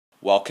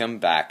Welcome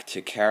back to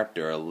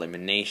Character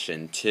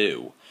Elimination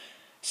 2.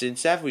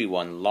 Since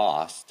everyone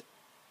lost,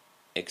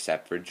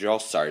 except for Drill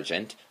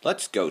Sergeant,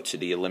 let's go to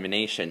the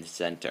Elimination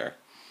Center.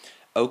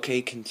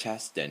 Okay,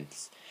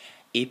 contestants,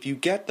 if you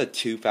get the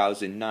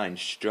 2009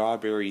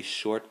 Strawberry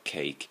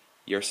Shortcake,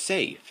 you're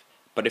safe.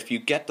 But if you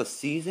get the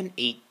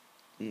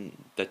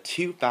the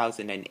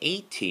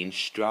 2018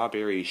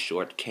 Strawberry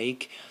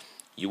Shortcake,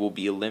 you will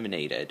be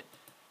eliminated.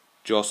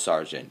 Drill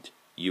Sergeant,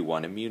 you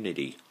won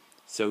immunity,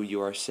 so you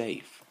are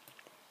safe.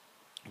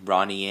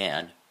 Ronnie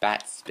Ann,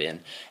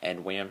 Batspin,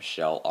 and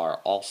Whamshell are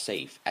all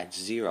safe at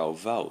 0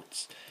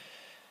 votes.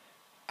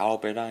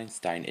 Albert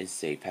Einstein is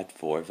safe at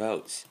 4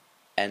 votes.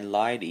 And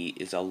Lighty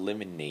is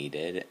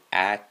eliminated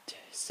at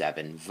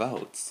 7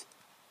 votes.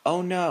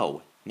 Oh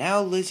no! Now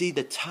Lizzie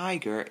the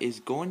Tiger is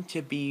going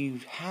to be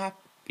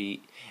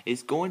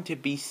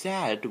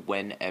sad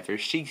whenever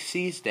she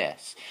sees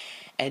this.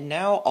 And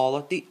now all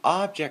of the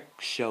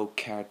object show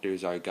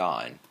characters are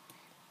gone.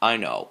 I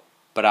know,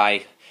 but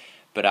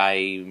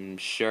I'm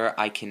sure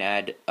I can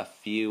add a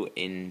few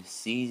in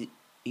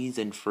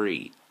season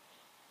 3.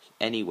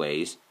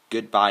 Anyways,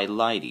 goodbye,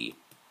 Lighty.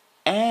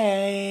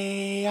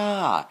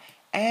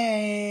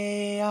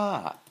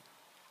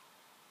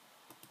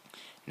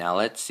 Now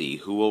let's see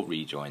who will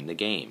rejoin the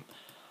game.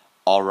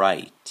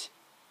 Alright,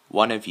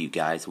 one of you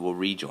guys will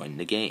rejoin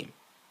the game.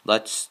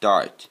 Let's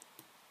start.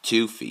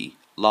 Toofy,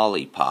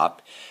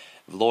 Lollipop,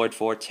 Lord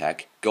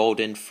Vortec,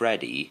 Golden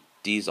Freddy,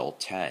 Diesel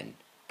 10,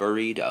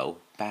 Burrito,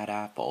 Bad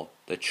Apple,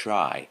 The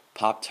Try,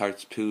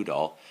 Pop-Tarts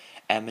Poodle,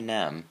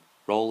 M&M,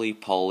 Roly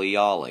Poly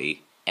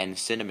Ollie, and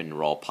Cinnamon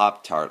Roll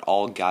Pop-Tart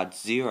all got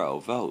 0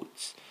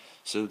 votes,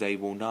 so they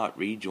will not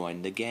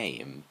rejoin the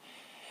game.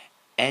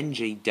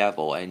 NJ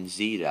Devil and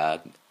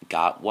Zeta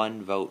got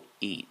 1 vote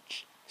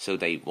each, so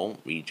they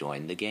won't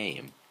rejoin the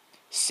game.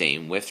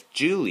 Same with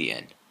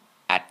Julian,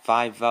 at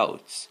 5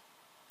 votes.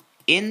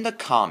 In the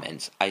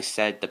comments, I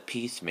said the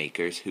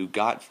peacemakers who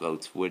got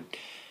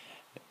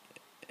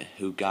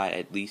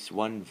at least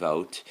 1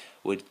 vote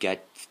would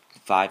get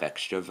 5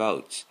 extra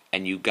votes,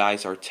 and you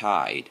guys are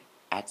tied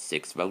at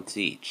 6 votes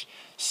each.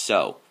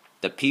 So,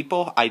 the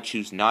people I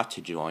choose not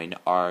to join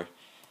are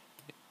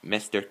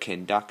Mr.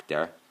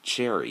 Conductor,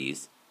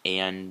 Cherries,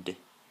 and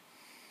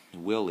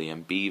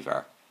William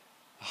Beaver.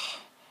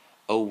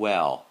 Oh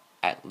well,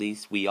 at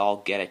least we all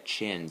get a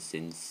chance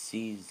in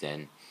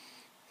season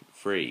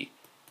 3.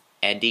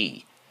 And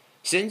E,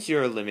 since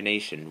your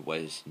elimination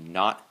was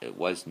not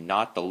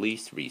the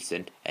least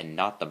recent and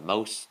not the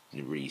most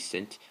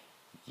recent,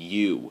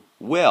 you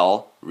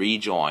will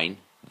rejoin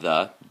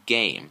the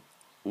game.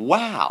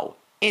 Wow,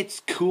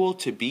 it's cool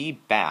to be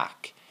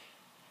back.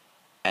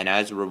 And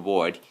as a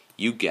reward,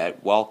 you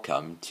get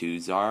Welcome to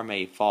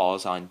Zarme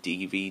Falls on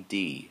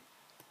DVD.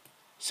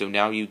 So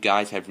now you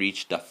guys have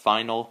reached the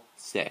final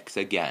 6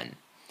 again.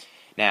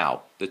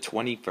 Now, the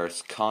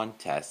 21st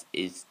contest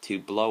is to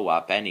blow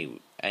up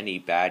any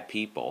bad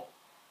people.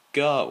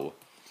 Go!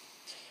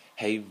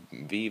 Hey,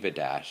 Viva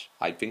Dash,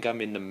 I think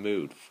I'm in the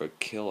mood for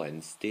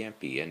killing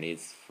Stampy and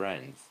his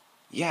friends.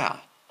 Yeah,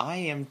 I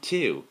am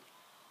too.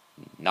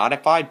 Not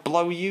if I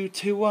blow you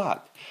 2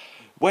 up.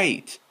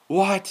 Wait,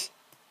 what?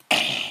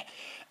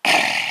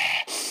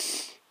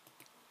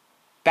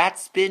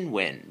 Batspin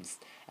wins,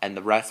 and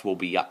the rest will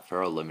be up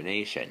for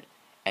elimination.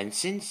 And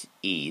since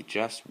E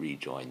just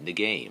rejoined the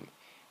game,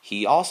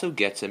 he also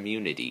gets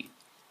immunity.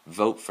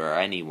 Vote for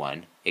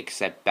anyone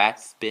except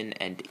Batspin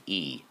and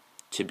E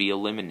to be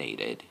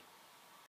eliminated.